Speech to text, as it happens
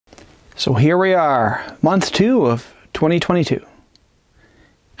So here we are, month 2 of 2022.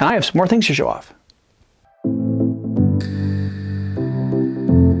 And I have some more things to show off.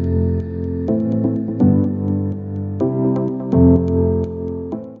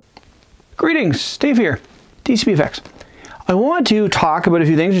 Greetings, Dave here, DCP Effects. I want to talk about a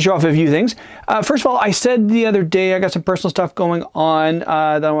few things and show off a few things. First of all, I said the other day I got some personal stuff going on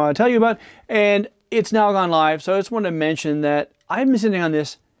that I want to tell you about, and it's now gone live. So I just wanted to mention that I've been sitting on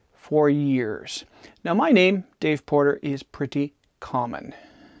this for years. Now my name, Dave Porter, is pretty common.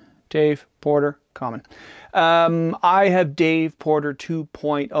 Dave Porter, common. I have Dave Porter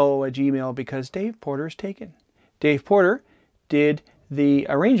 2.0 at Gmail because Dave Porter is taken. Dave Porter did the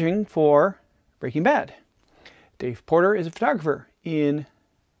arranging for Breaking Bad. Dave Porter is a photographer in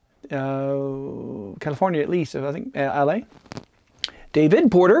California, at least, I think LA.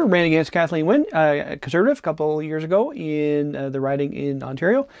 David Porter ran against Kathleen Wynne, Conservative, a couple years ago in the riding in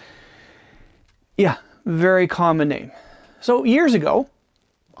Ontario. Yeah, very common name. So years ago,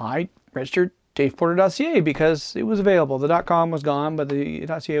 I registered daveporter.ca because it was available. The .com was gone, but the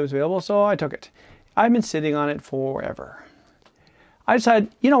 .ca was available, so I took it. I've been sitting on it forever. I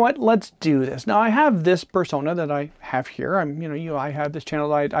decided, you know what, let's do this. Now I have this persona that I have here. I have this channel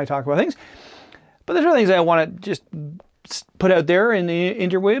that I talk about things, but there's other things I want to just put out there in the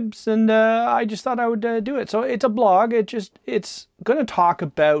interwebs, and I just thought I would do it. So it's a blog. It's going to talk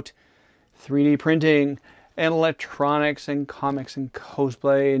about 3D printing and electronics and comics and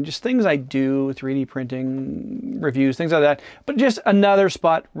cosplay and just things I do, 3D printing reviews, things like that. But just another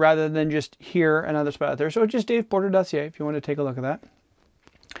spot rather than just here, another spot out there. So it's just daveporter.ca if you want to take a look at that.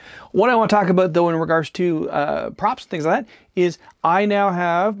 What I want to talk about though in regards to props and things like that is I now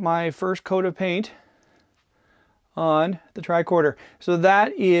have my first coat of paint on the Tricorder. So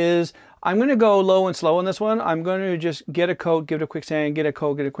that is, I'm going to go low and slow on this one. I'm going to just get a coat, give it a quick sand, get a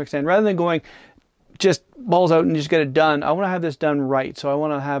coat, get a quick sand, rather than going just balls out and just get it done. I want to have this done right. So I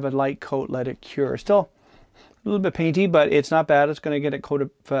want to have a light coat, let it cure. Still a little bit painty, but it's not bad. It's going to get a coat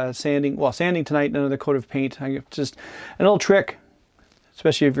of sanding. Well, sanding tonight, another coat of paint. Just an little trick,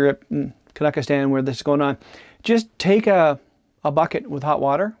 especially if you're at Kazakhstan where this is going on. Just take a bucket with hot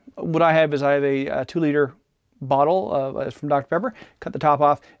water. What I have is I have a 2-liter bottle from Dr. Pepper, cut the top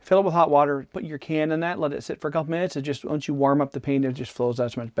off, fill it with hot water, put your can in that, let it sit for a couple minutes. It just, once you warm up the paint, it just flows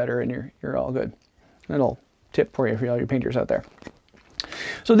that much better and you're all good. A little tip for you all your painters out there.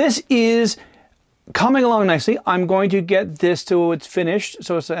 So this is coming along nicely. I'm going to get this till it's finished,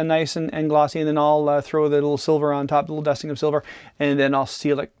 so it's a nice and glossy, and then I'll throw the little silver on top, the little dusting of silver, and then I'll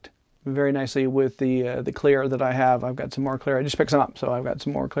seal it very nicely with the clear that I have. I've got some more clear. I just picked some up, so I've got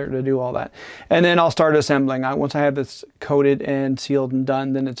some more clear to do all that. And then I'll start assembling. Once I have this coated and sealed and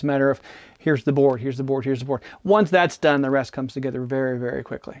done, then it's a matter of here's the board, here's the board, here's the board. Once that's done, the rest comes together very, very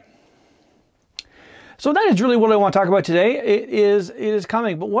quickly. So that is really what I want to talk about today. It is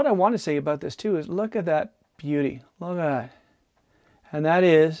coming, but what I want to say about this too is look at that beauty. Look at that. And that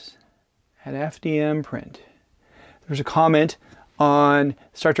is an FDM print. There's a comment on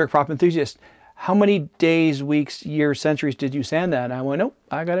Star Trek Prop Enthusiast. How many days, weeks, years, centuries did you sand that? And I went, nope,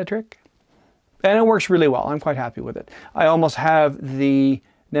 I got a trick. And it works really well. I'm quite happy with it. I almost have the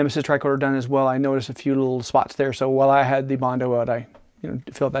Nemesis Tricorder done as well. I noticed a few little spots there. So while I had the Bondo out, I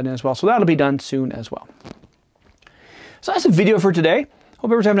filled that in as well. So that'll be done soon as well. So that's the video for today. Hope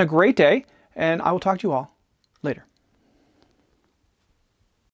everyone's having a great day, and I will talk to you all later.